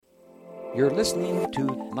You're listening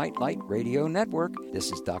to Nightlight Radio Network.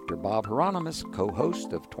 This is Dr. Bob Hieronimus,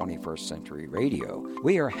 co-host of 21st Century Radio.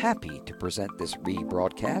 We are happy to present this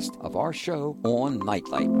rebroadcast of our show on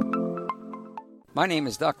Nightlight. My name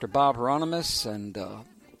is Dr. Bob Hieronimus, and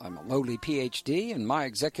I'm a lowly PhD, and my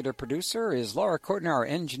executive producer is Laura Courtney. Our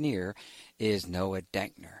engineer is Noah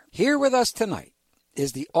Dankner. Here with us tonight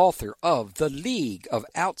is the author of The League of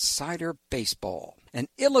Outsider Baseball, an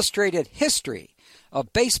illustrated history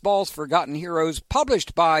of baseball's forgotten heroes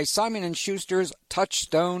published by Simon & Schuster's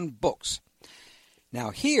Touchstone books.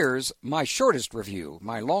 Now here's my shortest review.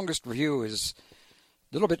 My longest review is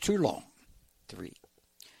a little bit too long to read.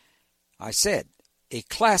 I said, a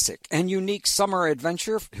classic and unique summer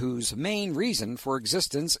adventure whose main reason for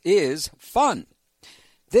existence is fun.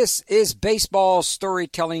 This is baseball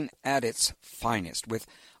storytelling at its finest, with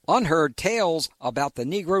unheard tales about the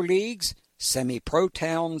Negro Leagues, semi-pro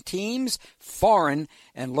town teams, foreign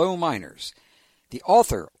and low minors. The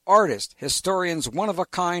author, artist, historian's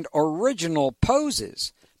one-of-a-kind original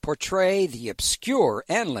poses portray the obscure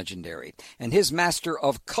and legendary, and his master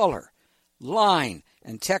of color, line,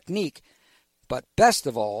 and technique, but best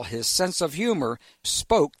of all, his sense of humor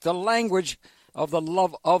spoke the language of the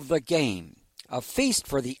love of the game, a feast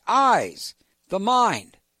for the eyes, the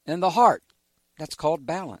mind, and the heart. That's called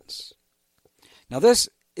balance. Now this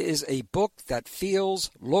is a book that feels,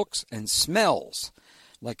 looks, and smells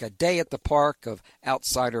like a day at the park of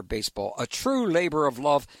outsider baseball, a true labor of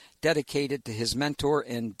love dedicated to his mentor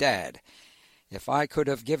and dad. If I could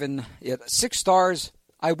have given it 6 stars,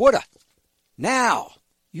 I would have. Now,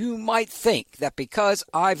 you might think that because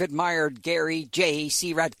I've admired Gary J.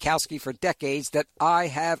 Cieradkowski for decades that I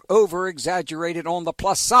have over-exaggerated on the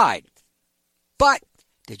plus side. But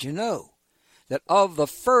did you know that of the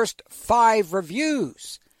first 5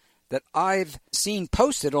 reviews that I've seen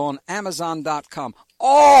posted on Amazon.com,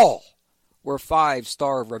 all were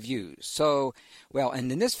 5-star reviews. So, well, and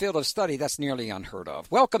in this field of study, that's nearly unheard of.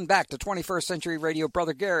 Welcome back to 21st Century Radio,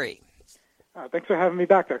 Brother Gary. Thanks for having me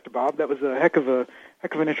back, Dr. Bob. That was a heck of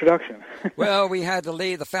an introduction. Well, we had to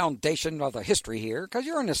lay the foundation of the history here, because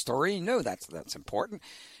you're in the story. You know that's important.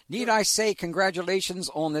 Need I say congratulations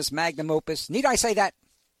on this magnum opus? Need I say that?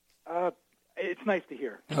 It's nice to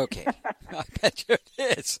hear. Okay. I bet you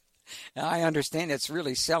it is. I understand it's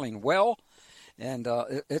really selling well, and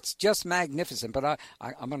it's just magnificent. But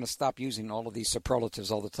I'm going to stop using all of these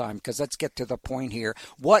superlatives all the time, because let's get to the point here.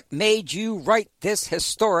 What made you write this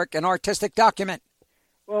historic and artistic document?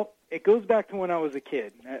 Well, it goes back to when I was a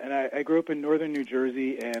kid, and I grew up in northern New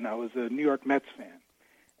Jersey, and I was a New York Mets fan.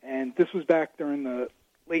 And this was back during the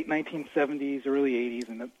late 1970s, early 80s,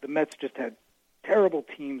 and the Mets just had terrible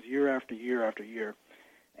teams year after year after year.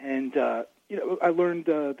 And, I learned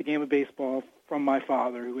the game of baseball from my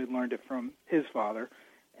father, who had learned it from his father.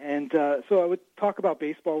 And so I would talk about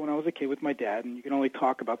baseball when I was a kid with my dad, and you can only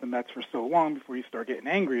talk about the Mets for so long before you start getting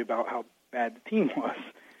angry about how bad the team was.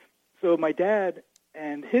 So my dad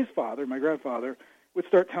and his father, my grandfather, would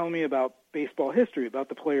start telling me about baseball history, about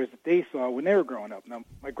the players that they saw when they were growing up. Now,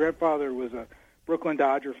 my grandfather was a Brooklyn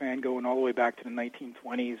Dodger fan going all the way back to the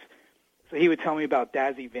 1920s. So he would tell me about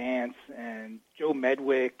Dazzy Vance and Joe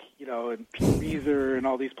Medwick, and Pete Weezer and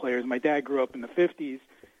all these players. My dad grew up in the 50s,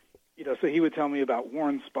 so he would tell me about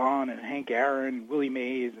Warren Spahn and Hank Aaron, Willie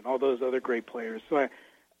Mays, and all those other great players. So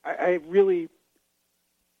I really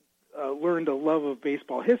learned a love of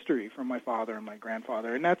baseball history from my father and my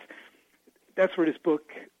grandfather, and that's where this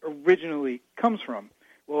book originally comes from.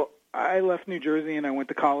 Well, I left New Jersey and I went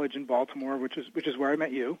to college in Baltimore, which is where I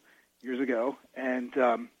met you years ago, and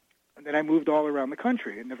then I moved all around the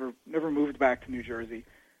country and never moved back to New Jersey.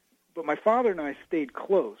 But my father and I stayed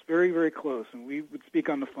close, very, very close, and we would speak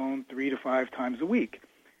on the phone 3 to 5 times a week.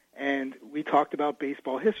 And we talked about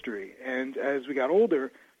baseball history. And as we got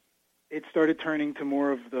older, it started turning to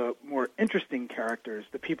more of the more interesting characters,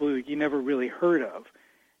 the people who you never really heard of.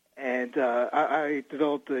 And I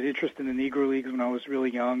developed an interest in the Negro Leagues when I was really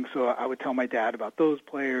young, so I would tell my dad about those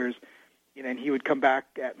players, and he would come back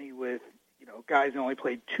at me with, guys that only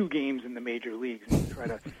played 2 games in the major leagues and try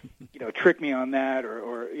to, trick me on that,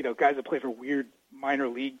 or guys that play for weird minor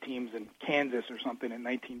league teams in Kansas or something in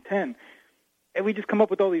 1910. And we just come up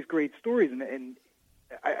with all these great stories, and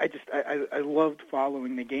I loved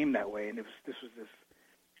following the game that way. And this was this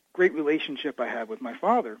great relationship I had with my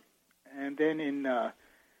father. And then in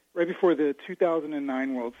right before the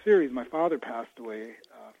 2009 World Series, my father passed away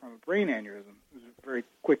from a brain aneurysm. It was very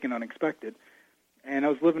quick and unexpected. And I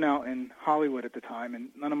was living out in Hollywood at the time, and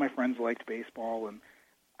none of my friends liked baseball, and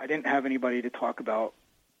I didn't have anybody to talk about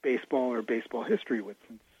baseball or baseball history with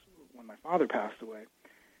since when my father passed away.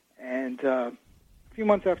 And few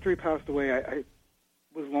months after he passed away, I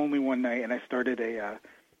was lonely one night, and I just started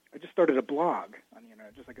a blog on the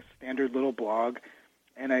internet, just like a standard little blog,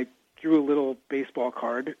 and I drew a little baseball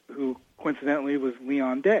card who coincidentally was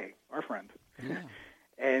Leon Day, our friend. Yeah.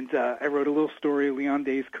 And I wrote a little story of Leon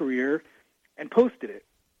Day's career and posted it.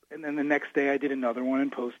 And then the next day I did another one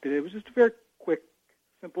and posted it. It was just a very quick,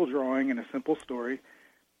 simple drawing and a simple story.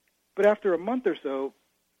 But after a month or so,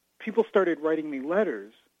 people started writing me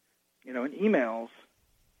letters, and emails,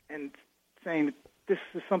 and saying, this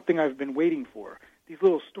is something I've been waiting for. These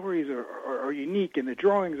little stories are unique, and the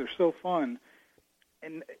drawings are so fun.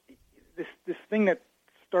 And this thing that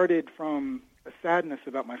started from a sadness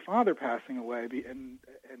about my father passing away and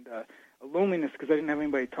a loneliness because I didn't have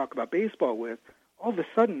anybody to talk about baseball with, all of a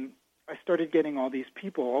sudden I started getting all these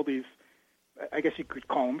people, all these, I guess you could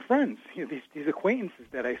call them friends, these acquaintances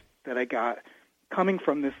that I got coming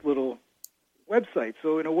from this little website.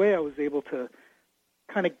 So in a way I was able to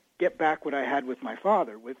kind of get back what I had with my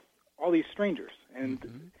father, with all these strangers.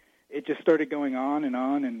 And it just started going on,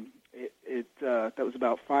 and that was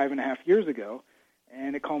about 5.5 years ago,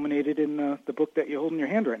 and it culminated in the book that you hold in your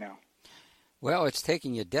hand right now. Well, it's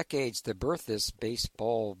taken you decades to birth this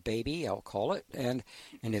baseball baby, I'll call it, and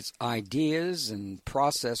its ideas and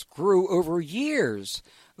process grew over years,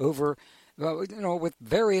 with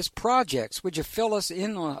various projects. Would you fill us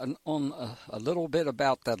in on a little bit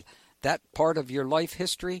about that part of your life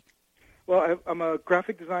history? Well, I'm a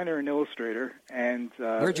graphic designer and illustrator, and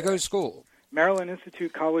where'd you go to school? Maryland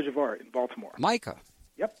Institute College of Art in Baltimore. MICA.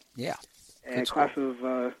 Yep. Yeah. And class of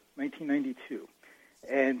 1992.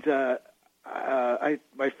 And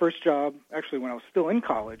my first job, actually when I was still in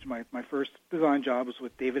college, my first design job was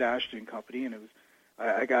with David Ashton Company, and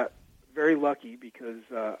I got very lucky because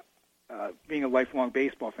being a lifelong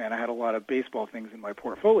baseball fan, I had a lot of baseball things in my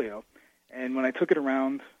portfolio. And when I took it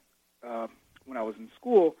around when I was in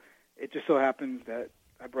school, it just so happens that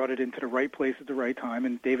I brought it into the right place at the right time,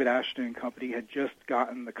 and David Ashton Company had just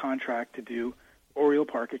gotten the contract to do Oriole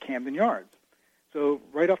Park at Camden Yards. So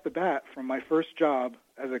right off the bat, from my first job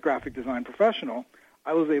as a graphic design professional,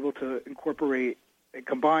 I was able to incorporate and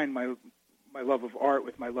combine my love of art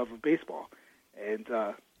with my love of baseball. And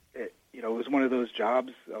it was one of those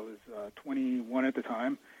jobs. I was 21 at the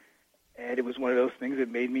time, and it was one of those things that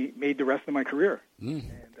made the rest of my career. And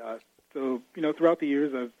so throughout the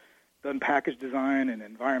years, I've done package design and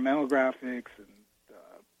environmental graphics and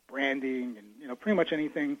branding and pretty much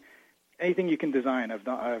anything you can design. I've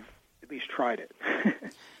at least tried it.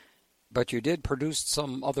 But you did produce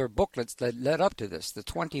some other booklets that led up to this, the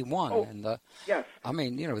 21. Oh, and yes. I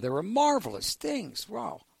mean, there were marvelous things.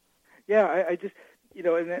 Wow. Yeah, I just,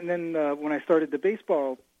 and then when I started the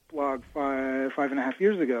baseball blog 5.5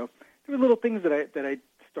 years ago, there were little things that I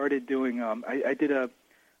started doing. I did a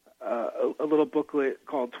little booklet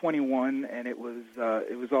called 21, and it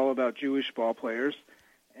was all about Jewish ball players,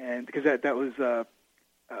 and because that was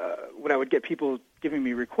when I would get people giving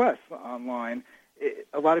me requests online,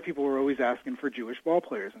 a lot of people were always asking for Jewish ball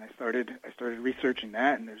players, and I started researching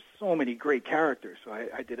that, and there's so many great characters. So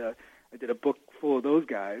I did a book full of those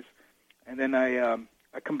guys, and then I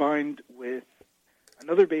combined with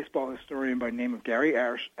another baseball historian by the name of Gary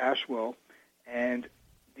Ashwell, and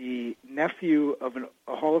the nephew of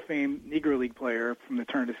a Hall of Fame Negro League player from the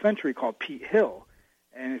turn of the century called Pete Hill,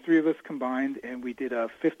 and the three of us combined, and we did a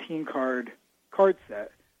 15-card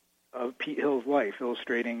set of Pete Hill's life,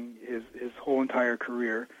 illustrating his whole entire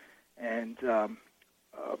career, and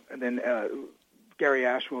then Gary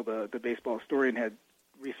Ashwell, the baseball historian, had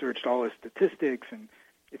researched all his statistics, and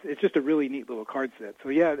it's just a really neat little card set. So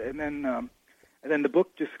yeah, and then the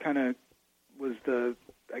book just kind of was the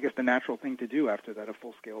natural thing to do after that, a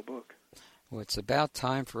full-scale book. Well, it's about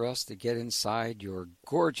time for us to get inside your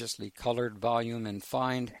gorgeously colored volume and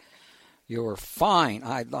find your fine.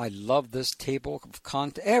 I love this table of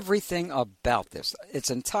content. Everything about this, its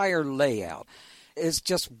entire layout, is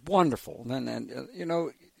just wonderful. And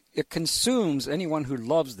it consumes anyone who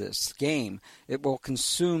loves this game. It will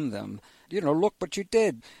consume them. Look what you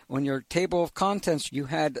did. On your table of contents, you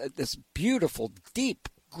had this beautiful, deep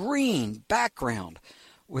green background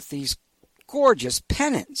with these gorgeous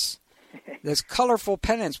pennants. There's colorful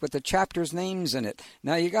pennants with the chapters' names in it.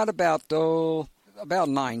 Now, you got about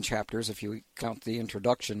 9 chapters if you count the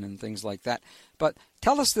introduction and things like that. But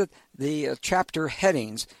tell us the chapter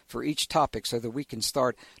headings for each topic so that we can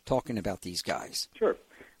start talking about these guys. Sure.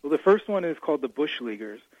 Well, the first one is called the Bush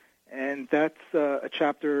Leaguers, and that's a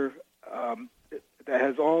chapter that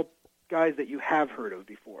has all guys that you have heard of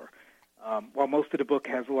before. While most of the book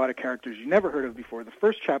has a lot of characters you never heard of before, the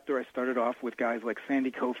first chapter I started off with guys like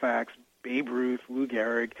Sandy Koufax, Babe Ruth, Lou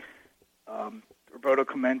Gehrig, Roberto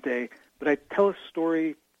Clemente, but I tell a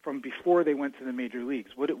story from before they went to the major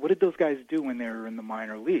leagues. What did those guys do when they were in the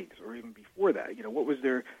minor leagues, or even before that? What was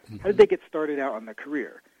their? How did they get started out on their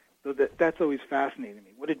career? So that's always fascinating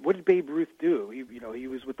me. What did Babe Ruth do? He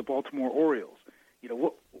was with the Baltimore Orioles.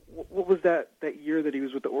 What was that year that he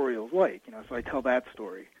was with the Orioles like? So I tell that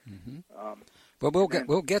story. Well,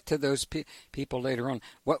 we'll get to those people later on.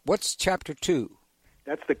 What's chapter 2?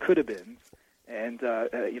 That's the could-have-beens, and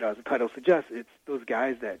as the title suggests, it's those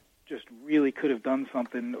guys that just really could have done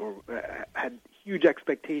something or had huge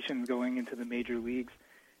expectations going into the major leagues,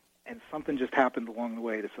 and something just happened along the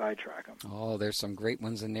way to sidetrack them. Oh, there's some great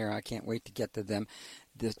ones in there. I can't wait to get to them.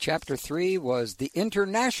 The chapter 3 was the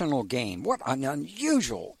international game. What an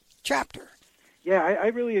unusual chapter. Yeah, I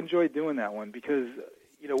really enjoyed doing that one because,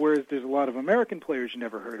 whereas there's a lot of American players you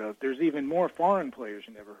never heard of, there's even more foreign players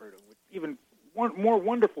you never heard of, with even more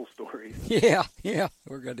wonderful stories. Yeah,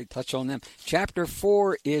 we're going to touch on them. Chapter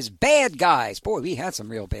 4 is bad guys. Boy, we had some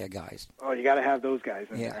real bad guys. Oh, you got to have those guys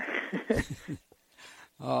in there.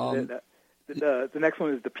 The next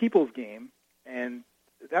one is the People's Game, and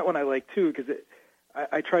that one I like too because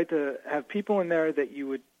I tried to have people in there that you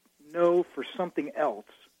would know for something else,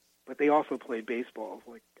 but they also played baseball.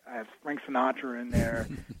 Like I have Frank Sinatra in there,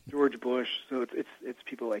 George Bush, so it's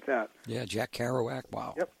people like that. Yeah, Jack Kerouac.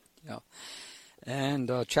 Wow. Yep. Yeah.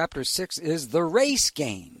 And chapter 6 is the race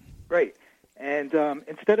game. Right, and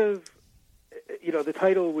instead of the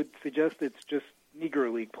title would suggest it's just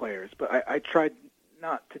Negro League players, but I tried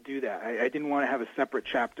not to do that. I didn't want to have a separate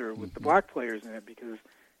chapter with the black players in it because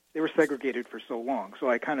they were segregated for so long. So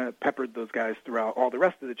I kind of peppered those guys throughout all the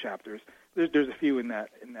rest of the chapters. There's a few in that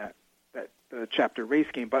chapter race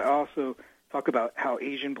game, but I also talk about how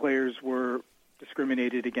Asian players were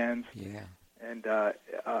discriminated against. Yeah. And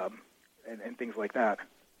things like that.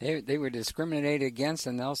 They were discriminated against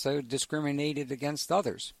and also discriminated against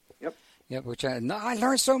others. Yep. Yeah, which I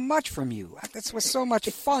learned so much from you. This was so much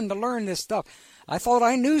fun to learn this stuff. I thought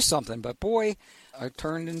I knew something, but boy, I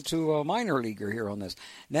turned into a minor leaguer here on this.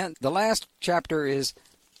 Now, the last chapter is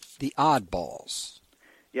the oddballs.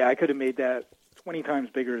 Yeah, I could have made that 20 times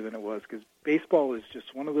bigger than it was because baseball is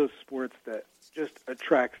just one of those sports that just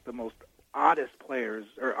attracts the most oddest players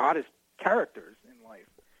or oddest characters in life.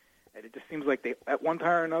 And it just seems like they, at one time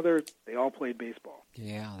or another, they all played baseball.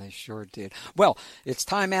 Yeah, they sure did. Well, it's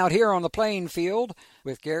time out here on the playing field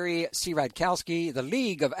with Gary Cieradkowski, The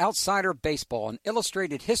League of Outsider Baseball, an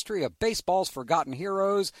illustrated history of baseball's forgotten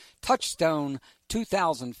heroes, Touchstone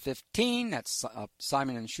 2015. That's a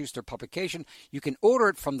Simon & Schuster publication. You can order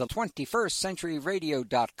it from the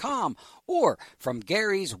 21stcenturyradio.com or from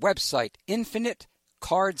Gary's website,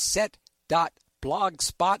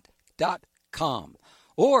 infinitecardset.blogspot.com.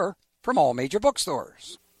 Or from all major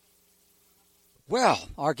bookstores. Well,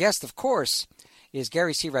 our guest, of course, is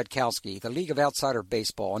Gary Cieradkowski, The League of Outsider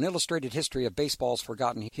Baseball, an illustrated history of baseball's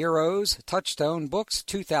forgotten heroes, Touchstone Books,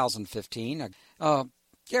 2015.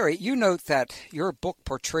 Gary, you note that your book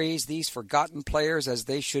portrays these forgotten players as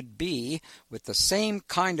they should be, with the same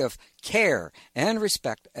kind of care and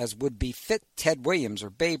respect as would befit Ted Williams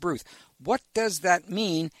or Babe Ruth. What does that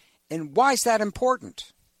mean, and why is that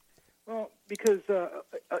important? Well, because,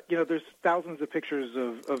 there's thousands of pictures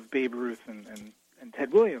of Babe Ruth and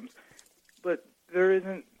Ted Williams, but there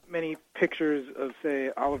isn't many pictures of,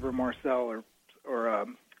 say, Oliver Marcel or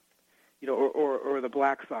the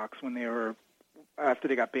Black Sox after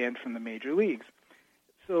they got banned from the major leagues.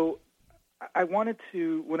 So I wanted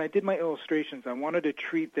to, when I did my illustrations, I wanted to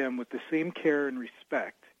treat them with the same care and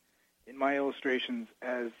respect in my illustrations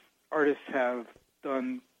as artists have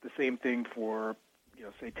done the same thing for,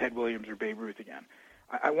 say Ted Williams or Babe Ruth again.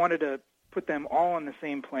 I wanted to put them all on the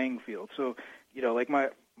same playing field. So, like my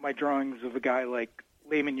drawings of a guy like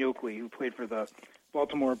Layman Yoakley, who played for the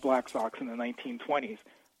Baltimore Black Sox in the 1920s.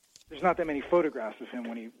 There's not that many photographs of him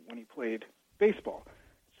when he played baseball.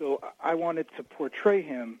 So I wanted to portray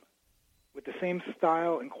him with the same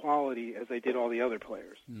style and quality as I did all the other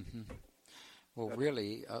players. Mm-hmm. Well,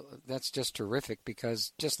 really, that's just terrific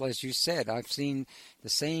because, just as you said, I've seen the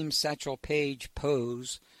same Satchel Paige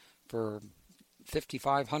pose for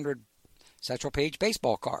 5,500 Satchel Paige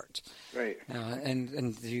baseball cards. Right.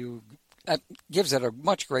 And you gives it a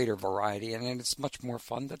much greater variety, and it's much more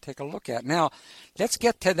fun to take a look at. Now, let's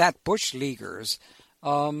get to that Bush Leaguers.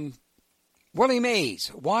 Willie Mays,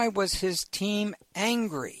 why was his team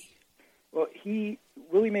angry? Well,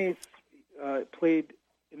 Willie Mays played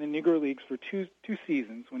in the Negro Leagues for two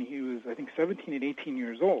seasons when he was, I think, 17 and 18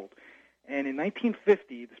 years old. And in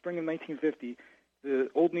 1950, the spring of 1950, the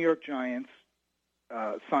old New York Giants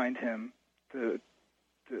signed him to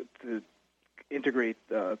integrate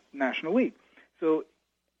the National League. So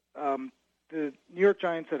the New York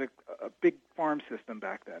Giants had a big farm system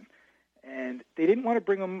back then, and they didn't want to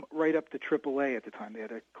bring him right up to AAA at the time. They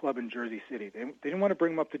had a club in Jersey City. They didn't want to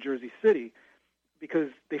bring him up to Jersey City because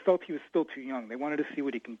they felt he was still too young. They wanted to see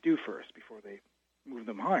what he can do first before they moved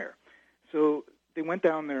him higher. So they went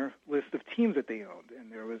down their list of teams that they owned,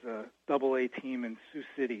 and there was a AA team in Sioux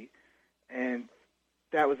City, and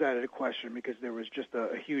that was out of the question because there was just a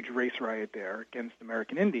huge race riot there against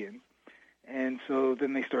American Indians. And so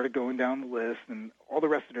then they started going down the list, and all the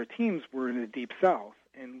rest of their teams were in the Deep South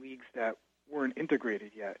in leagues that weren't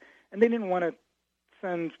integrated yet. And they didn't want to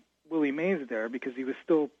send Willie Mays there because he was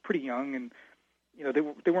still pretty young, and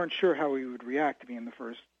they weren't sure how he would react to being the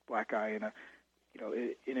first black guy in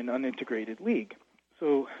an unintegrated league.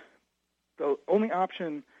 So the only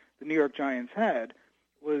option the New York Giants had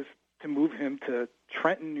was to move him to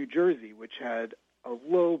Trenton, New Jersey, which had a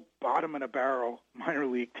low bottom-of-the-barrel minor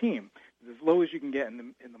league team. It was as low as you can get in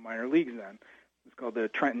the minor leagues then. It was called the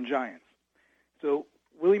Trenton Giants. So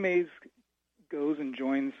Willie Mays goes and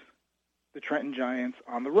joins the Trenton Giants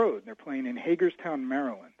on the road. They're playing in Hagerstown,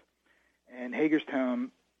 Maryland. And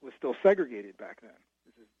Hagerstown was still segregated back then.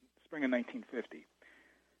 This is spring of 1950.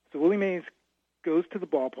 So Willie Mays goes to the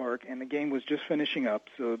ballpark, and the game was just finishing up.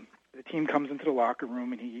 So the team comes into the locker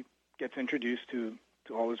room, and he gets introduced to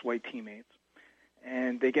all his white teammates.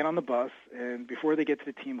 And they get on the bus, and before they get to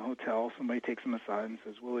the team hotel, somebody takes them aside and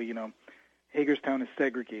says, Willie, Hagerstown is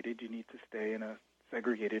segregated. You need to stay in a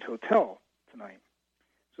segregated hotel tonight.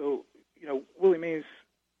 So, Willie Mays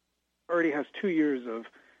already has 2 years of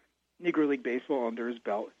Negro League baseball under his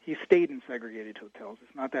belt. He stayed in segregated hotels.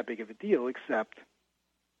 It's not that big of a deal, except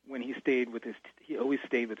when he always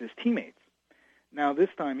stayed with his teammates. Now, this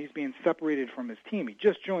time, he's being separated from his team. He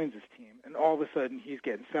just joins his team, and all of a sudden, he's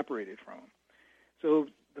getting separated from him. So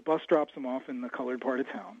the bus drops him off in the colored part of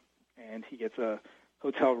town, and he gets a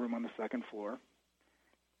hotel room on the second floor.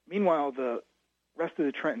 Meanwhile, the rest of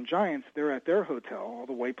the Trenton Giants, they're at their hotel, all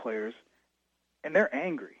the white players, and they're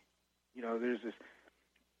angry.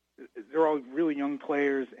 They're all really young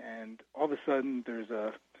players, and all of a sudden there's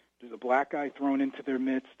a black guy thrown into their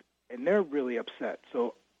midst, and they're really upset.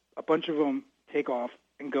 So a bunch of them take off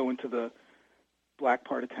and go into the black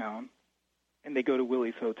part of town, and they go to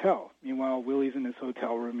Willie's hotel. Meanwhile, Willie's in his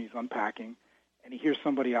hotel room. He's unpacking, and he hears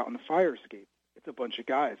somebody out on the fire escape. It's a bunch of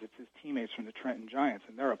guys. It's his teammates from the Trenton Giants,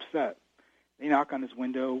 and they're upset. They knock on his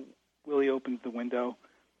window. Willie opens the window.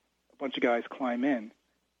 A bunch of guys climb in.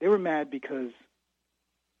 They were mad because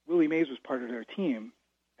Willie Mays was part of their team,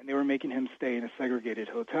 and they were making him stay in a segregated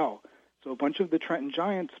hotel. So a bunch of the Trenton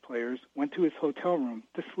Giants players went to his hotel room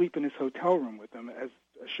to sleep in his hotel room with him as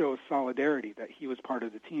a show of solidarity that he was part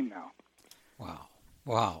of the team now.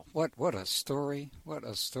 Wow. What a story. What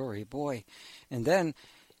a story, boy. And then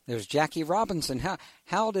there's Jackie Robinson.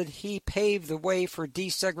 How did he pave the way for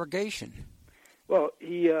desegregation? Well,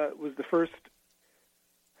 he was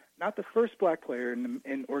not the first black player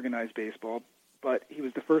in organized baseball, but he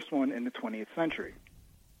was the first one in the 20th century.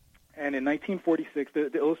 And in 1946,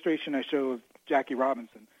 the illustration I show of Jackie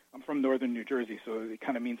Robinson, I'm from northern New Jersey, so it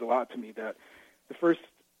kind of means a lot to me that the first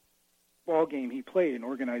ball game he played in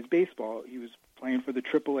organized baseball, he was playing for the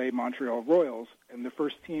AAA Montreal Royals, and the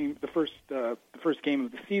first game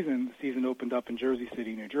of the season opened up in Jersey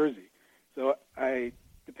City, New Jersey. So I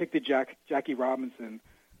depicted Jackie Robinson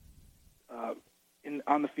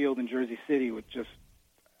on the field in Jersey City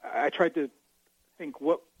I tried to think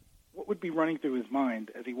what would be running through his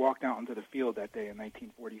mind as he walked out onto the field that day in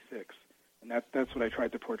 1946, and that's what I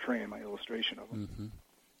tried to portray in my illustration of him. Mm-hmm.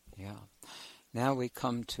 Yeah. Now we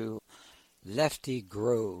come to Lefty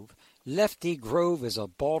Grove. Lefty Grove is a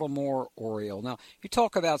Baltimore Oriole. Now, you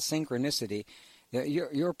talk about synchronicity.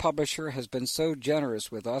 Your publisher has been so generous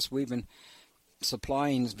with us. We've been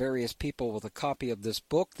supplying various people with a copy of this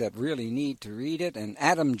book that really need to read it, and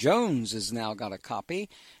Adam Jones has now got a copy,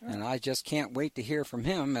 and I just can't wait to hear from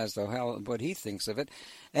him as to what he thinks of it.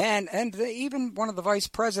 And even one of the vice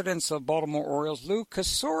presidents of Baltimore Orioles, Lou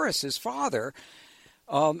Casores, his father,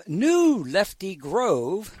 knew Lefty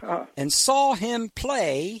Grove and saw him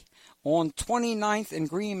play on 29th and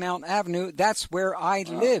Greenmount Avenue. That's where I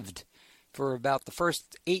lived for about the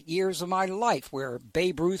first 8 years of my life, where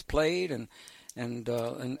Babe Ruth played, and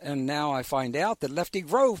now I find out that Lefty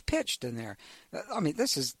Grove pitched in there. I mean,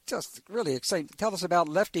 this is just really exciting. Tell us about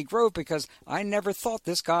Lefty Grove, because I never thought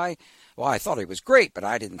this guy, well, I thought he was great, but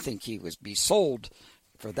I didn't think he would be sold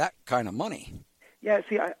for that kind of money. Yeah,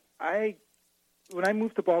 see, I when I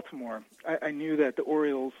moved to Baltimore, I knew that the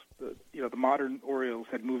Orioles, the modern Orioles,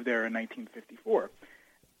 had moved there in 1954,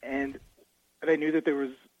 and I knew that there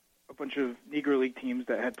was a bunch of Negro League teams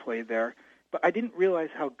that had played there. But I didn't realize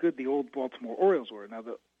how good the old Baltimore Orioles were. Now,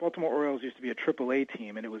 the Baltimore Orioles used to be a AAA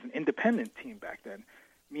team, and it was an independent team back then,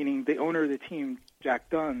 meaning the owner of the team, Jack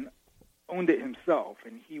Dunn, owned it himself,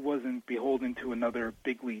 and he wasn't beholden to another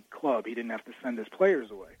big league club. He didn't have to send his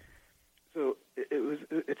players away. So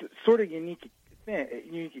it's a sort of unique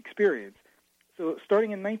experience. So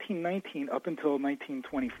starting in 1919 up until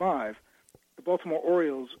 1925, the Baltimore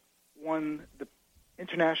Orioles won the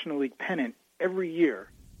International League pennant every year.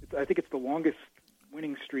 I think it's the longest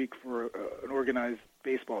winning streak for an organized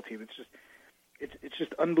baseball team. It's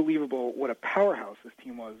just unbelievable what a powerhouse this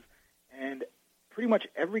team was, and pretty much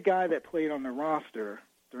every guy that played on the roster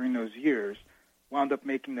during those years wound up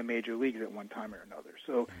making the major leagues at one time or another.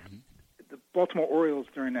 So the Baltimore Orioles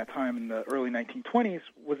during that time in the early 1920s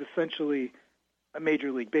was essentially a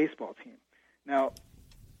major league baseball team. Now,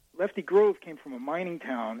 Lefty Grove came from a mining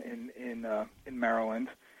town in Maryland,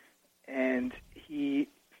 and he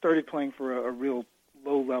started playing for a real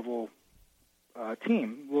low-level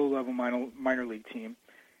team, low-level minor league team.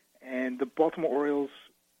 And the Baltimore Orioles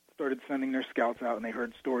started sending their scouts out, and they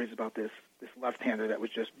heard stories about this left-hander that was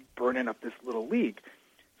just burning up this little league.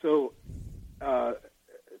 So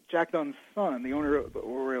Jack Dunn's son, the owner of the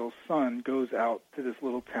Orioles' son, goes out to this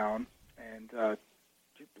little town and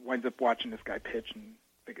winds up watching this guy pitch and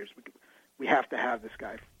figures we have to have this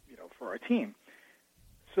guy, for our team.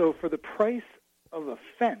 So for the price of a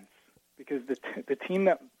fence, because the team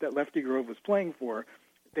that Lefty Grove was playing for,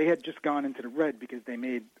 they had just gone into the red because they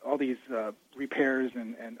made all these repairs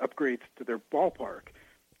and upgrades to their ballpark.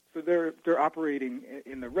 So they're operating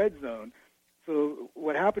in the red zone. So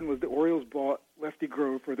what happened was the Orioles bought Lefty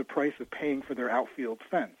Grove for the price of paying for their outfield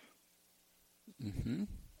fence. Mm-hmm.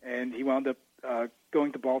 And he wound up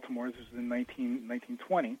going to Baltimore. This was in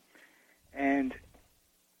 1920. And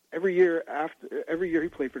every year he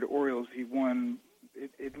played for the Orioles, he won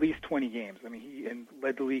at least 20 games. I mean, he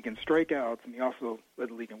led the league in strikeouts, and he also led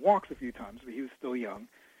the league in walks a few times, but he was still young.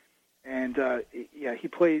 And he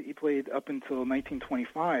played up until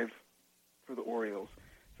 1925 for the Orioles.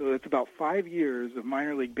 So it's about 5 years of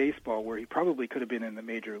minor league baseball where he probably could have been in the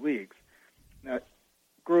major leagues. Now,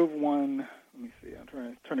 Grove won. Let me see. I'm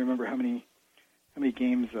trying to remember how many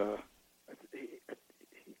games.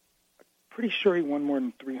 Pretty sure he won more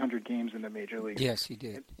than 300 games in the major leagues. Yes, he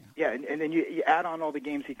did. Yeah, and then you add on all the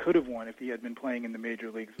games he could have won if he had been playing in the major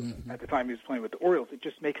leagues at the time he was playing with the Orioles. It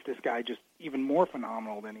just makes this guy just even more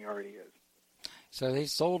phenomenal than he already is. So they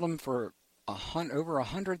sold him for over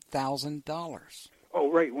 $100,000. Oh,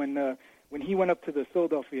 right. When he went up to the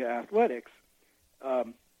Philadelphia Athletics,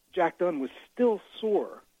 Jack Dunn was still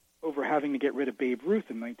sore over having to get rid of Babe Ruth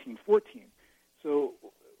in 1914. So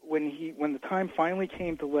when the time finally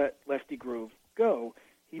came to let Lefty Grove go,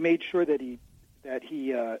 he made sure that he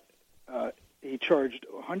charged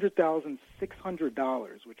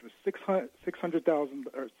 $100,600, which was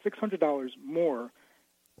 $600 more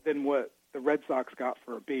than what the Red Sox got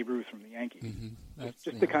for Babe Ruth from the Yankees. Mm-hmm.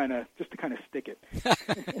 Just to kind of stick it.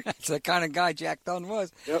 That's the kind of guy Jack Dunn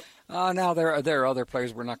was. Yep. Now there are other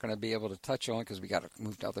players we're not going to be able to touch on because we got to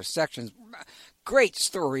move to other sections. Great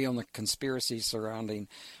story on the conspiracy surrounding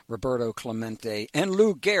Roberto Clemente and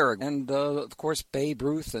Lou Gehrig and of course Babe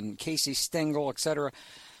Ruth and Casey Stengel, etc.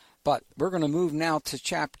 But we're going to move now to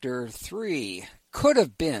Chapter 3, Could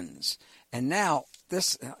Have Beens. And now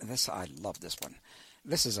this I love this one.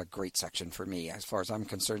 This is a great section for me as far as I'm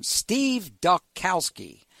concerned. Steve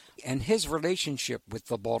Dachkowski and his relationship with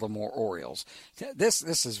the Baltimore Orioles. This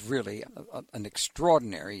is really an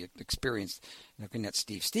extraordinary experience looking at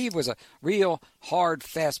Steve. Steve was a real hard,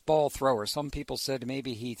 fast ball thrower. Some people said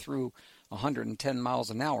maybe he threw 110 miles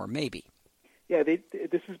an hour, maybe. Yeah, this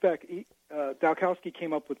is back. Dachkowski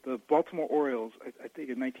came up with the Baltimore Orioles, I think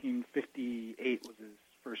in 1958 was his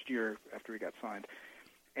first year after he got signed.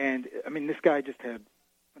 And, I mean, this guy just had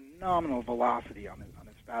phenomenal velocity on his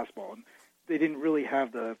fastball. And they didn't really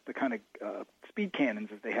have the kind of speed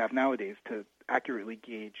cannons that they have nowadays to accurately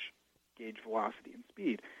gauge velocity and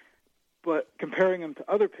speed. But comparing him to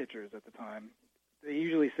other pitchers at the time, they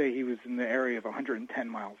usually say he was in the area of 110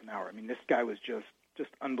 miles an hour. I mean, this guy was just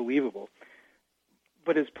unbelievable.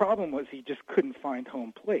 But his problem was he just couldn't find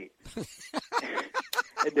home plate.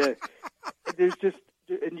 And there's just...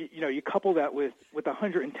 And you couple that with a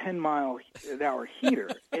 110 mile an hour heater,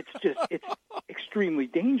 it's extremely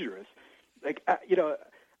dangerous. Like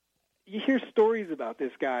you hear stories about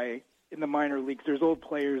this guy in the minor leagues. There's old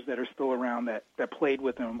players that are still around that played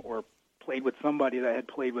with him or played with somebody that had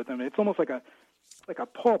played with him. It's almost like a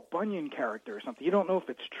Paul Bunyan character or something. You don't know if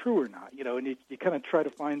it's true or not, and you kind of try to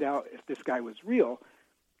find out if this guy was real.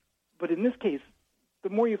 But in this case, the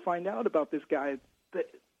more you find out about this guy,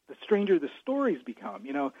 the stranger the stories become.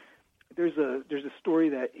 There's a story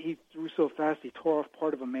that he threw so fast he tore off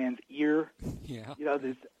part of a man's ear. Yeah.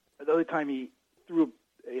 The other time he threw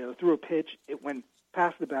a pitch, it went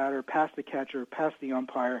past the batter, past the catcher, past the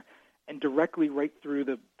umpire, and directly right through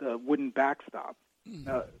the wooden backstop.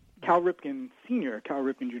 Cal Ripken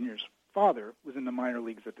Jr.'s father was in the minor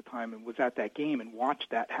leagues at the time and was at that game and watched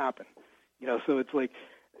that happen. So it's like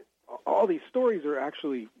all these stories are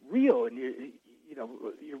actually real, and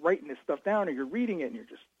you're writing this stuff down or you're reading it and you're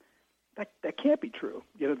just that can't be true.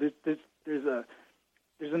 There's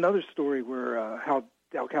another story where how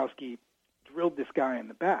Dalkowski drilled this guy in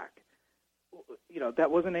the back.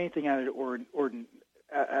 That wasn't anything out of the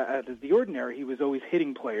ordinary. He was always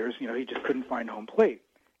hitting players. He just couldn't find home plate.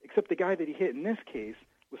 Except the guy that he hit in this case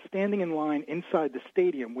was standing in line inside the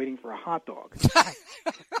stadium waiting for a hot dog.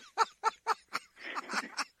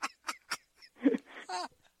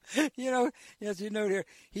 There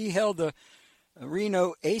he held the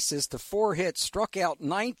Reno Aces to 4 hits, struck out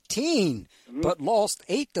 19, but lost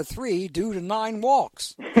 8-3 due to 9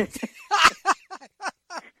 walks.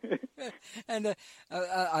 And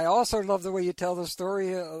I also love the way you tell the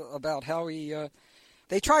story about how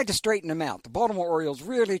they tried to straighten him out. The Baltimore Orioles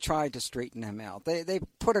really tried to straighten him out. They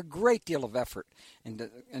put a great deal of effort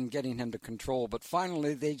in getting him to control, but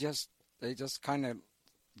finally they just kind of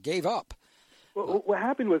gave up. Well, what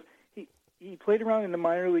happened was he played around in the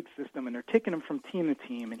minor league system, and they're kicking him from team to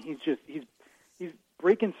team, and he's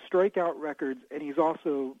breaking strikeout records, and he's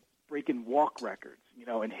also breaking walk records,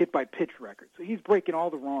 and hit by pitch records. So he's breaking all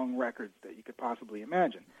the wrong records that you could possibly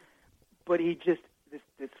imagine. But this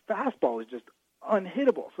fastball is just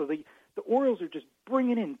unhittable. So the Orioles are just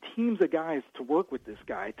bringing in teams of guys to work with this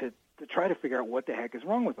guy to try to figure out what the heck is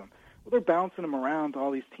wrong with him. Well, they're bouncing him around to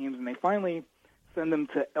all these teams, and they finally send him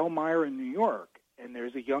to Elmira, New York. And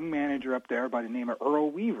there's a young manager up there by the name of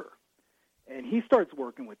Earl Weaver. And he starts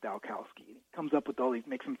working with Dalkowski. He comes up with all these,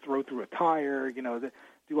 makes him throw through a tire, do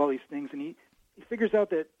all these things. And he figures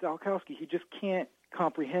out that Dalkowski, he just can't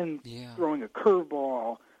comprehend throwing a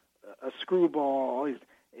curveball, a screwball, all these.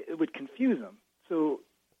 It would confuse him. So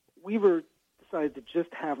Weaver decided to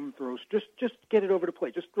just have him throw, just get it over the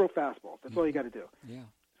plate, just throw fastballs. That's all you got to do. Yeah.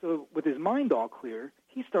 So with his mind all clear,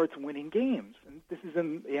 he starts winning games. And this is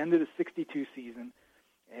in the end of the 62 season,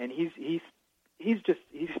 and he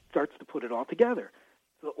starts to put it all together.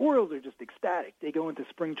 So the Orioles are just ecstatic. They go into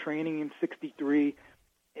spring training in 63,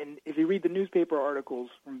 and if you read the newspaper articles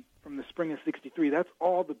from the spring of 63, that's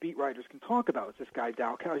all the beat writers can talk about. It's this guy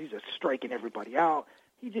Dalkowski. He's just striking everybody out.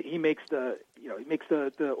 He makes the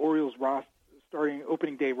Orioles starting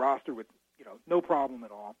opening day roster with no problem at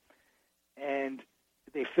all, and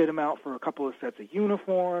they fit him out for a couple of sets of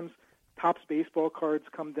uniforms. Topps baseball cards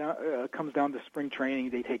comes down to spring training.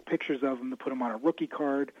 They take pictures of him to put him on a rookie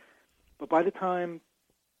card. But by the time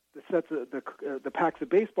the sets of the packs of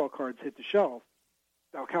baseball cards hit the shelf,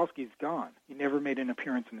 Dalkowski's gone. He never made an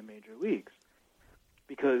appearance in the major leagues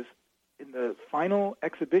because in the final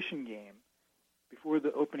exhibition game before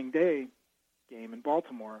the opening day game in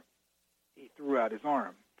Baltimore, he threw out his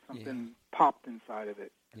arm. Something popped inside of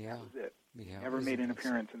it. Yeah. That was it. Yeah, never made an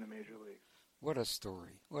appearance in the major leagues. What a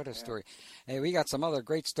story. What a story. Hey, we got some other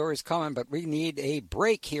great stories coming, but we need a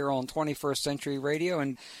break here on 21st Century Radio.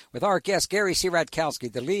 And with our guest, Gary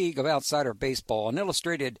Cieradkowski, the League of Outsider Baseball, an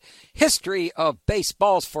illustrated history of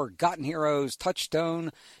baseball's forgotten heroes,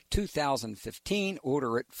 Touchstone 2015.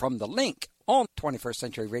 Order it from the link on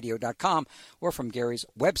 21stcenturyradio.com or from Gary's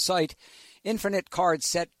website,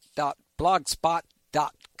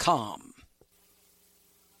 infinitecardset.blogspot.com.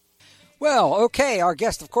 Well, okay, our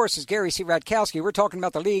guest, of course, is Gary Cieradkowski. We're talking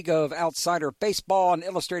about the League of Outsider Baseball, an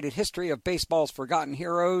illustrated history of baseball's forgotten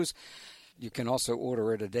heroes. You can also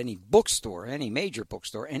order it at any bookstore, any major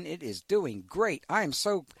bookstore, and it is doing great. I am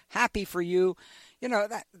so happy for you.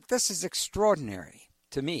 This is extraordinary.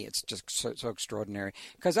 To me, it's just so extraordinary.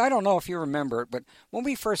 Because I don't know if you remember it, but when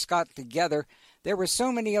we first got together, there were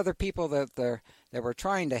so many other people that were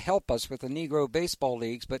trying to help us with the Negro baseball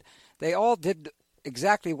leagues, but they all did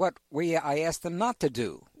exactly what I asked them not to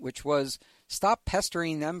do, which was stop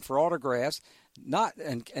pestering them for autographs,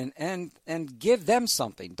 and give them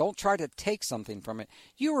something. Don't try to take something from it.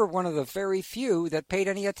 You were one of the very few that paid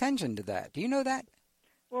any attention to that. Do you know that?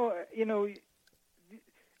 Well,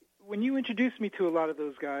 when you introduced me to a lot of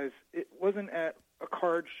those guys, it wasn't at a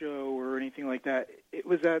card show or anything like that. It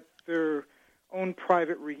was at their own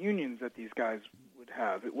private reunions that these guys would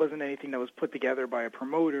have. It wasn't anything that was put together by a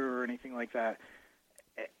promoter or anything like that.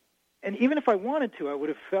 And even if I wanted to, I would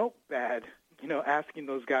have felt bad, asking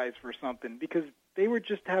those guys for something because they were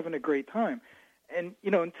just having a great time. And,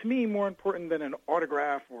 you know, and to me, more important than an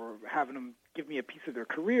autograph or having them give me a piece of their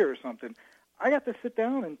career or something, I got to sit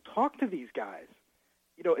down and talk to these guys,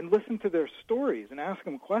 you know, and listen to their stories and ask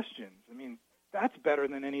them questions. I mean, that's better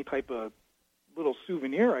than any type of little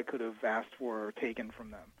souvenir I could have asked for or taken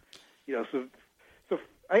from them. You know, so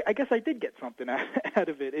I guess I did get something out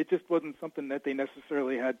of it. It just wasn't something that they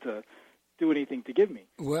necessarily had to do anything to give me.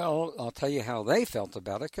 Well, I'll tell you how they felt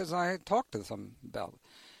about it, because I had talked to them about it.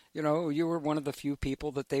 You know, you were one of the few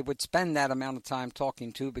people that they would spend that amount of time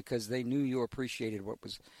talking to, because they knew you appreciated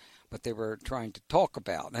what they were trying to talk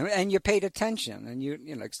about, and you paid attention, and you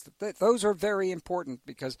know, those are very important,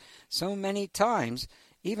 because so many times,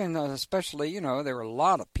 even especially, you know, there were a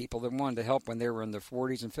lot of people that wanted to help when they were in their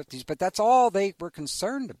 40s and 50s, but that's all they were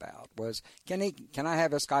concerned about was, can I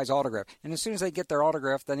have this guy's autograph? And as soon as they get their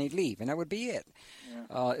autograph, then he'd leave, and that would be it.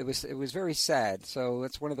 Yeah. It was very sad. So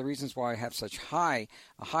that's one of the reasons why I have such a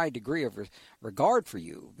high degree of regard for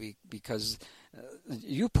you, because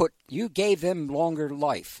you gave them longer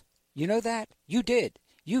life. You know that? You did.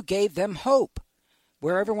 You gave them hope.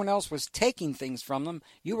 Where everyone else was taking things from them,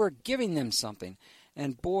 you were giving them something.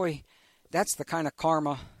 And boy, that's the kind of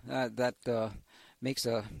karma that makes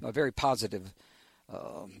a very positive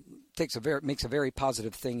makes a very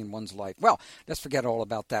positive thing in one's life. Well, let's forget all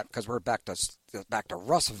about that, because we're back to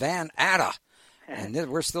Russ Van Atta. And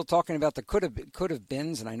we're still talking about the could have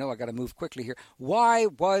beens, and I know I got to move quickly here. Why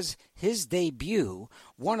was his debut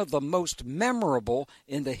one of the most memorable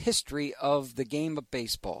in the history of the game of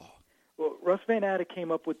baseball? Well, Russ Van Atta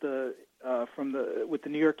came up with the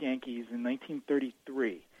New York Yankees in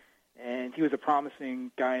 1933, and he was a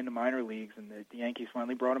promising guy in the minor leagues, and the Yankees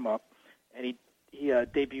finally brought him up, and he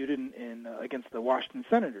debuted in against the Washington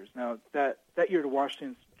Senators. Now that year,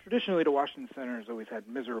 traditionally the Washington Senators always had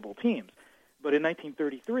miserable teams. But in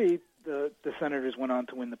 1933, the Senators went on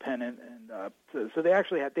to win the pennant, and so they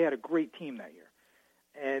had a great team that year,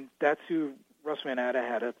 and that's who Russ Van Atta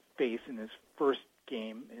had to face in his first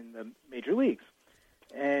game in the major leagues,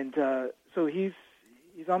 and so he's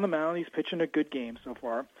on the mound, he's pitching a good game so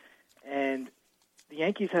far, and the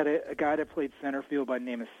Yankees had a guy that played center field by the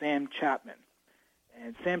name of Sam Chapman,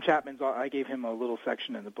 and Sam Chapman's I gave him a little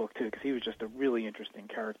section in the book too, because he was just a really interesting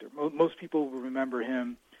character. Most people will remember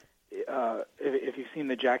him. If you've seen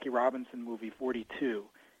the Jackie Robinson movie 42,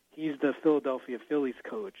 he's the Philadelphia Phillies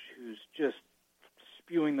coach who's just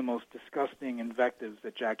spewing the most disgusting invectives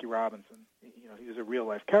at Jackie Robinson. You know, he was a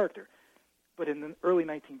real-life character. But in the early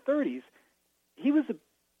 1930s, he was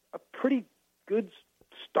a pretty good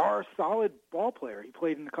star, solid ball player. He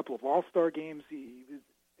played in a couple of All-Star games. He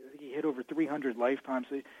hit over 300 lifetimes.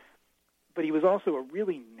 But he was also a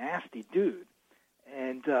really nasty dude.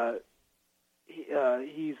 And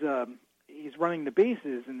he's running the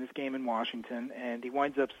bases in this game in Washington, and he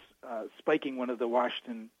winds up spiking one of the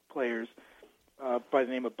Washington players by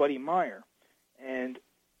the name of Buddy Meyer. And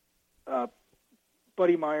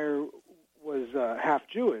Buddy Meyer was half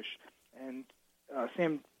Jewish, and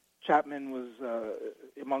Sam Chapman was,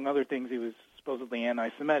 among other things, he was supposedly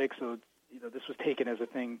anti-Semitic, so this was taken as a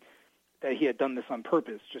thing that he had done this on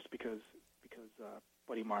purpose just because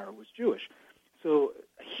Buddy Meyer was Jewish. So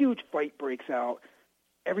a huge fight breaks out.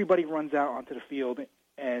 Everybody runs out onto the field,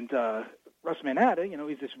 and Russ Van Atta,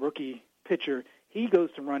 he's this rookie pitcher. He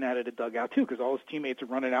goes to run out of the dugout too, because all his teammates are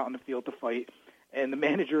running out on the field to fight. And the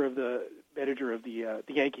manager of the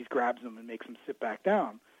Yankees grabs him and makes him sit back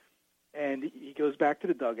down. And he goes back to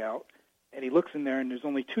the dugout, and he looks in there, and there's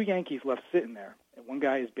only two Yankees left sitting there. And one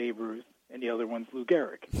guy is Babe Ruth, and the other one's Lou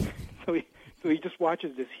Gehrig. So he just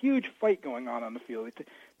watches this huge fight going on the field.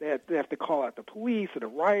 They have to call out the police or the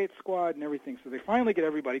riot squad and everything. So they finally get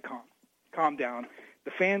everybody calm down.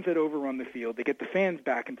 The fans had overrun the field. They get the fans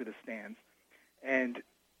back into the stands. And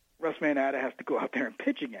Russ Van Atta has to go out there and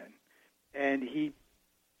pitch again. And he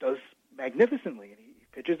does magnificently. And he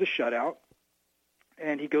pitches a shutout.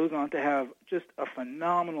 And he goes on to have just a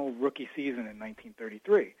phenomenal rookie season in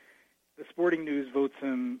 1933. The Sporting News votes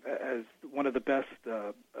him as one of the best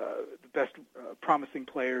promising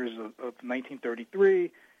players of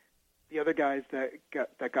 1933. The other guys that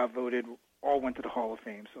got voted all went to the Hall of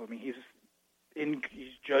Fame. So he's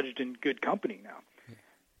judged in good company now. Yeah.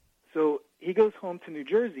 So he goes home to New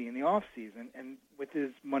Jersey in the off season, and with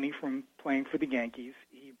his money from playing for the Yankees,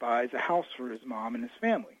 he buys a house for his mom and his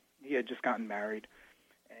family. He had just gotten married,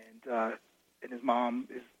 and his mom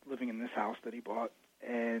is living in this house that he bought.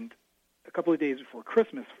 And a couple of days before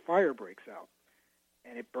Christmas, fire breaks out,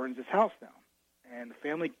 and it burns his house down. And the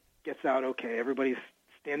family gets out okay. Everybody's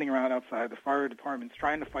standing around outside. The fire department's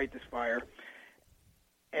trying to fight this fire.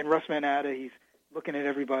 And Russ Van Atta, he's looking at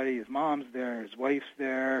everybody. His mom's there. His wife's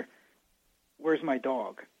there. where's my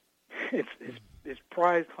dog? It's his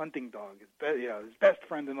prized hunting dog, his best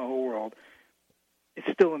friend in the whole world, is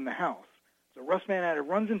still in the house. So Russ Van Atta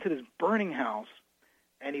runs into this burning house,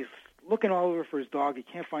 and he's looking all over for his dog. He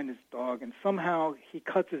can't find his dog, and somehow he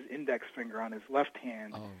cuts his index finger on his left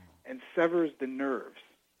hand and severs the nerves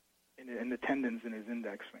in the tendons in his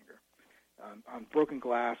index finger on broken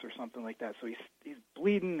glass or something like that. So he's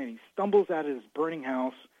bleeding, and he stumbles out of his burning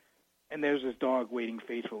house, and there's his dog waiting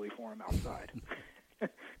faithfully for him outside.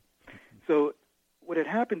 So what had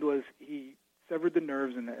happened was he severed the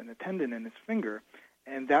nerves and the tendon in his finger,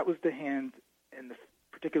 and that was the hand and the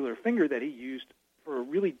particular finger that he used for a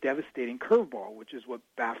really devastating curveball, which is what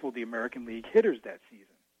baffled the American League hitters that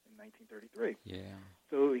season in 1933. Yeah.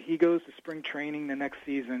 So he goes to spring training the next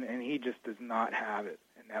season, and he just does not have it.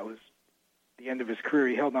 And that was the end of his career.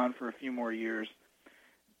 He held on for a few more years,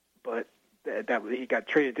 but he got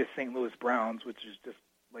traded to St. Louis Browns, which is just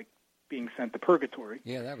like being sent to purgatory.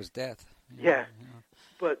 Yeah, that was death. Yeah.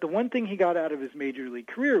 But the one thing he got out of his major league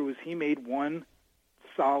career was he made one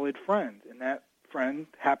solid friend, and that friend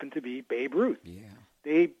happened to be Babe Ruth. Yeah.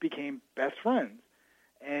 They became best friends.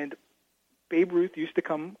 And Babe Ruth used to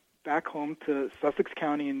come back home to Sussex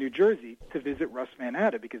County in New Jersey to visit Russ Van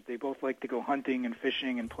Atta because they both liked to go hunting and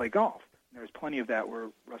fishing and play golf. And there was plenty of that where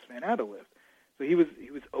Russ Van Atta lived. So he was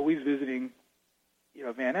always visiting,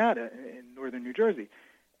 Van Atta in northern New Jersey.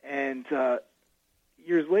 And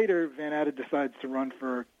years later, Van Atta decides to run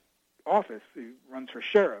for office. He runs for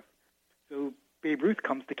sheriff. So Babe Ruth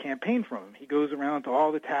comes to campaign for him. He goes around to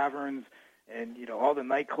all the taverns and, all the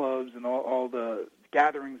nightclubs and all the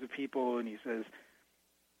gatherings of people, and he says,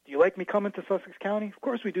 "Do you like me coming to Sussex County?" "Of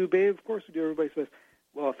course we do, Babe. Of course we do." Everybody says,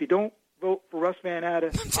 "Well, if you don't vote for Russ Van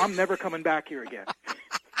Atta, I'm never coming back here again."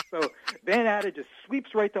 So Van Atta just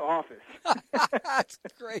sweeps right to office. That's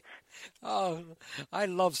great. Oh, I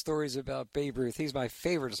love stories about Babe Ruth. He's my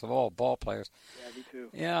favorite of all ball players. Yeah, me too.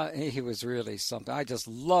 Yeah, he was really something. I just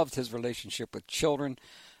loved his relationship with children.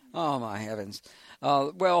 Oh, my heavens.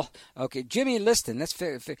 Okay, Jimmy Liston.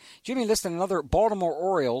 Jimmy Liston, another Baltimore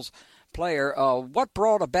Orioles player. What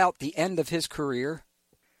brought about the end of his career?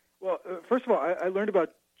 Well, first of all, I learned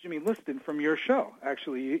about Jimmy Liston from your show,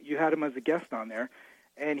 actually. You had him as a guest on there.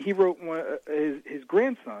 And he wrote his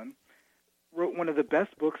grandson wrote one of the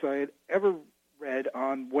best books I had ever read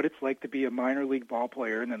on what it's like to be a minor league ball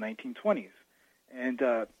player in the 1920s. And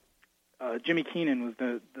Jimmy Keenan was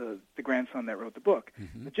the grandson that wrote the book.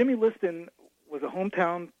 Mm-hmm. But Jimmy Liston was a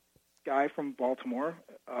hometown guy from Baltimore.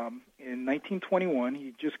 In 1921,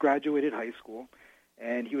 he just graduated high school,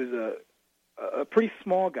 and he was a pretty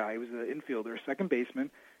small guy. He was an infielder, second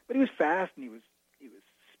baseman, but he was fast and he was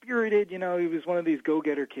spirited, he was one of these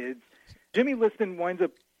go-getter kids. Jimmy Liston winds up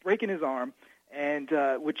breaking his arm, and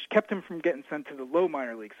which kept him from getting sent to the low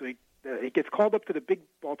minor league. So he gets called up to the big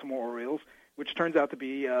Baltimore Orioles, which turns out to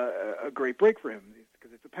be a great break for him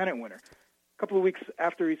because it's a pennant winner. A couple of weeks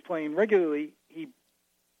after he's playing regularly, he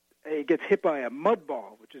gets hit by a mud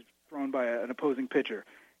ball, which is thrown by an opposing pitcher,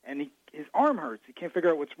 and his arm hurts. He can't figure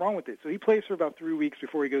out what's wrong with it. So he plays for about 3 weeks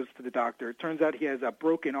before he goes to the doctor. It turns out he has a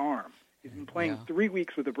broken arm. He's been playing 3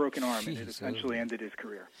 weeks with a broken arm, and it essentially ended his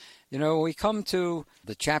career. We come to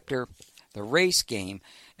the chapter, the race game,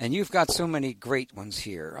 and you've got so many great ones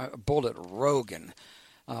here. Bullet Rogan,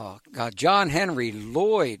 John Henry,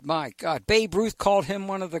 Lloyd, my God. Babe Ruth called him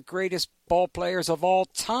one of the greatest ball players of all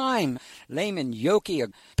time. Lehman Yockey,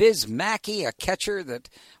 Biz Mackey, a catcher that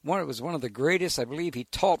was one of the greatest. I believe he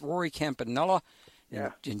taught Rory Campanella.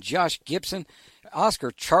 Yeah. And Josh Gibson,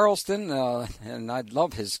 Oscar Charleston, and I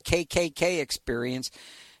love his KKK experience.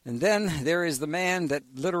 And then there is the man that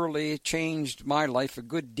literally changed my life a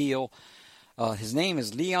good deal. His name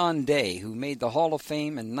is Leon Day, who made the Hall of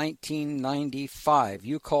Fame in 1995.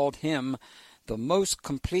 You called him the most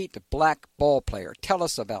complete black ball player. Tell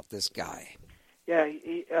us about this guy. Yeah,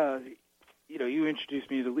 you introduced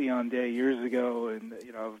me to Leon Day years ago, and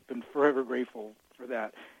I've been forever grateful for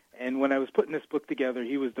that. And when I was putting this book together,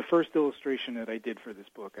 he was the first illustration that I did for this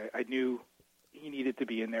book. I knew he needed to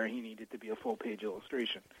be in there. He needed to be a full-page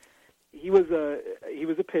illustration. He was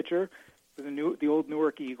a pitcher for the old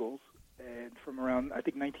Newark Eagles, and from around, I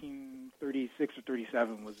think, 1936 or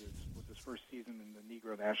 37 was his first season in the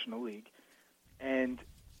Negro National League. And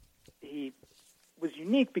he was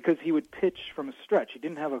unique because he would pitch from a stretch. He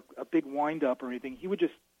didn't have a big wind-up or anything. He would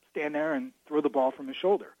just stand there and throw the ball from his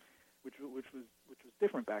shoulder, which was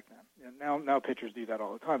different back then. And now pitchers do that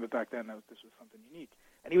all the time, but back then this was something unique.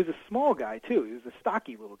 And he was a small guy too. He was a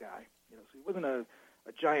stocky little guy. So he wasn't a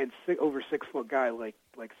giant over 6 foot guy like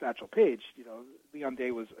Satchel Paige. Leon Day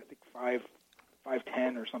was, I think,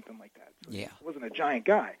 5'10" or something like that. So he wasn't a giant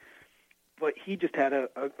guy. but he just had a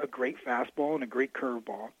great fastball and a great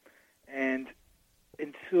curveball. And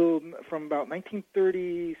from about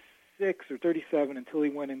 1936 or 37 until he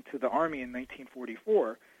went into the Army in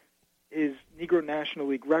 1944, his Negro National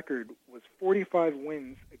League record was 45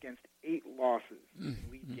 wins against 8 losses in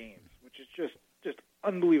league games, which is just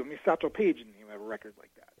unbelievable. I mean, Satchel Paige didn't even have a record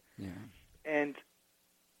like that. Yeah. And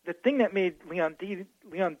the thing that made Leon Day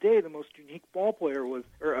the most unique ball player was,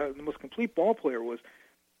 or the most complete ball player was,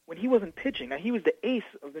 when he wasn't pitching. Now, he was the ace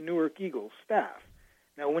of the Newark Eagles staff.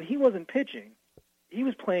 Now, when he wasn't pitching, he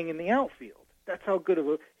was playing in the outfield. That's how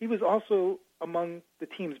good he was also among the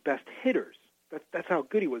team's best hitters. That's how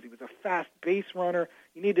good he was. He was a fast base runner.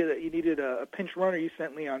 You needed a pinch runner. You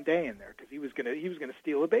sent Leon Day in there because he was gonna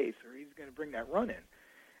steal a base, or he was gonna bring that run in.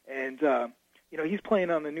 And he's playing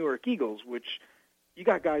on the Newark Eagles, which you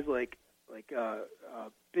got guys like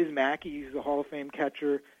Biz Mackey, who's a Hall of Fame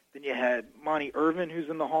catcher. Then you had Monty Irvin, who's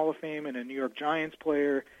in the Hall of Fame and a New York Giants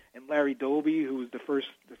player, and Larry Dolby, who was the first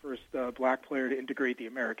black player to integrate the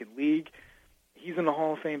American League. He's in the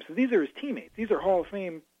Hall of Fame. So these are his teammates. These are Hall of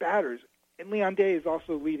Fame batters. And Leon Day is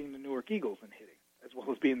also leading the Newark Eagles in hitting, as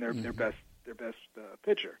well as being their best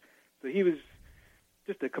pitcher. So he was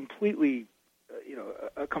just a complete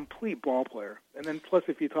ball player. And then plus,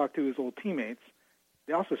 if you talk to his old teammates,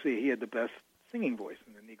 they also say he had the best singing voice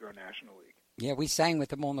in the Negro National League. Yeah, we sang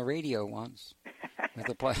with him on the radio once. With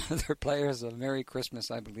the players of Merry Christmas,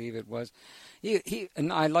 I believe it was. He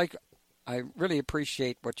and I really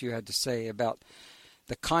appreciate what you had to say about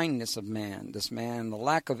the kindness of this man, the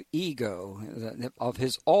lack of ego, of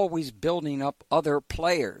his always building up other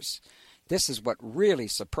players. This is what really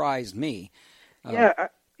surprised me. When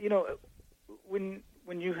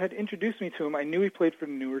you had introduced me to him, I knew he played for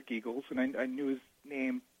the Newark Eagles, and I knew his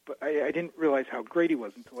name, but I didn't realize how great he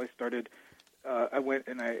was until I started. I went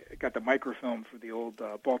and I got the microfilm for the old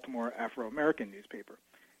Baltimore Afro-American newspaper.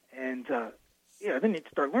 And, then you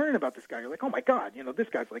start learning about this guy. You're like, oh, my God, this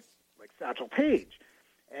guy's like Satchel Paige.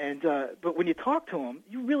 And but when you talk to him,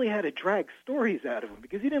 you really had to drag stories out of him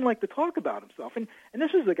because he didn't like to talk about himself. And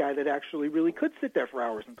this was a guy that actually really could sit there for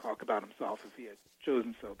hours and talk about himself if he had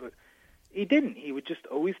chosen so. But he didn't. He would just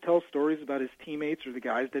always tell stories about his teammates or the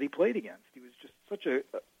guys that he played against. He was just such a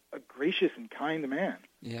gracious and kind man.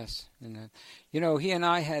 Yes. And, he and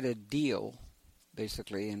I had a deal,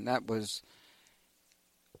 basically, and that was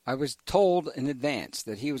I was told in advance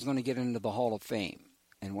that he was going to get into the Hall of Fame.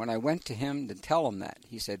 And when I went to him to tell him that,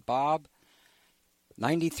 he said, Bob,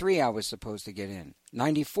 93 I was supposed to get in.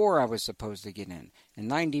 94 I was supposed to get in. And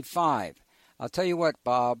 95. I'll tell you what,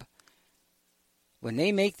 Bob, when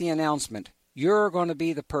they make the announcement, you're going to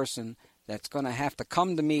be the person that's going to have to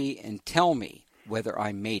come to me and tell me whether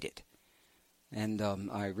I made it. And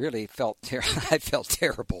I really felt I felt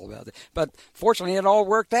terrible about it. But fortunately, it all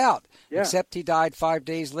worked out, except he died 5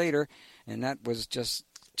 days later, and that was just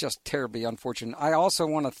terribly unfortunate. I also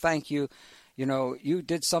want to thank you. You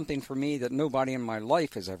did something for me that nobody in my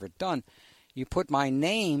life has ever done. You put my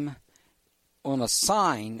name on a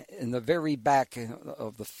sign in the very back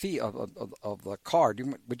of the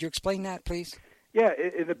card. Would you explain that, please? Yeah,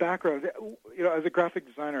 in the background, as a graphic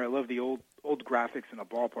designer, I love the old graphics in a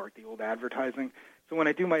ballpark, the old advertising. So when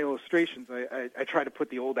I do my illustrations, I try to put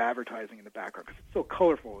the old advertising in the background because it's so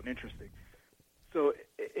colorful and interesting. So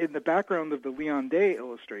in the background of the Leon Day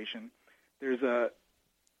illustration, there's a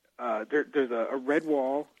red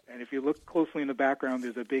wall, and if you look closely in the background,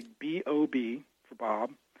 there's a big B-O-B for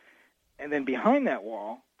Bob. And then behind that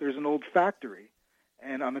wall, there's an old factory.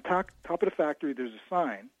 And on the top of the factory, there's a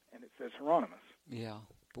sign, and it says Hieronimus. Yeah,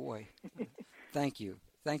 boy. Thank you.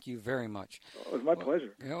 Thank you very much. Oh, it was my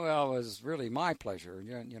pleasure. Well, it was really my pleasure.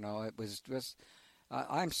 It was just,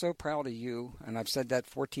 I'm so proud of you, and I've said that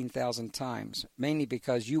 14,000 times, mainly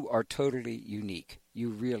because you are totally unique. You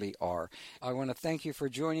really are. I want to thank you for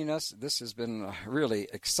joining us. This has been a really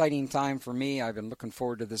exciting time for me. I've been looking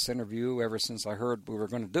forward to this interview ever since I heard we were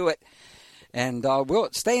going to do it. And we'll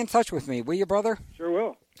stay in touch with me, will you, brother? Sure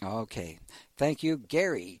will. Okay. Thank you,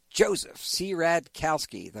 Gary Joseph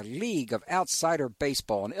Cieradkowski, the League of Outsider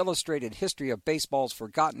Baseball, an illustrated history of baseball's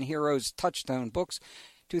forgotten heroes, Touchstone books,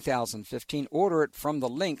 2015. Order it from the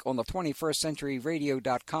link on the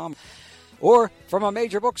 21stcenturyradio.com or from a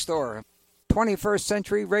major bookstore. 21st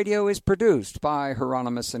Century Radio is produced by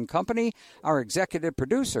Hieronimus & Company. Our executive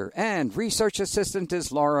producer and research assistant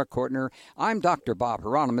is Laura Kortner. I'm Dr. Bob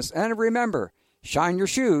Hieronimus, and remember, shine your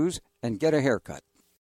shoes and get a haircut.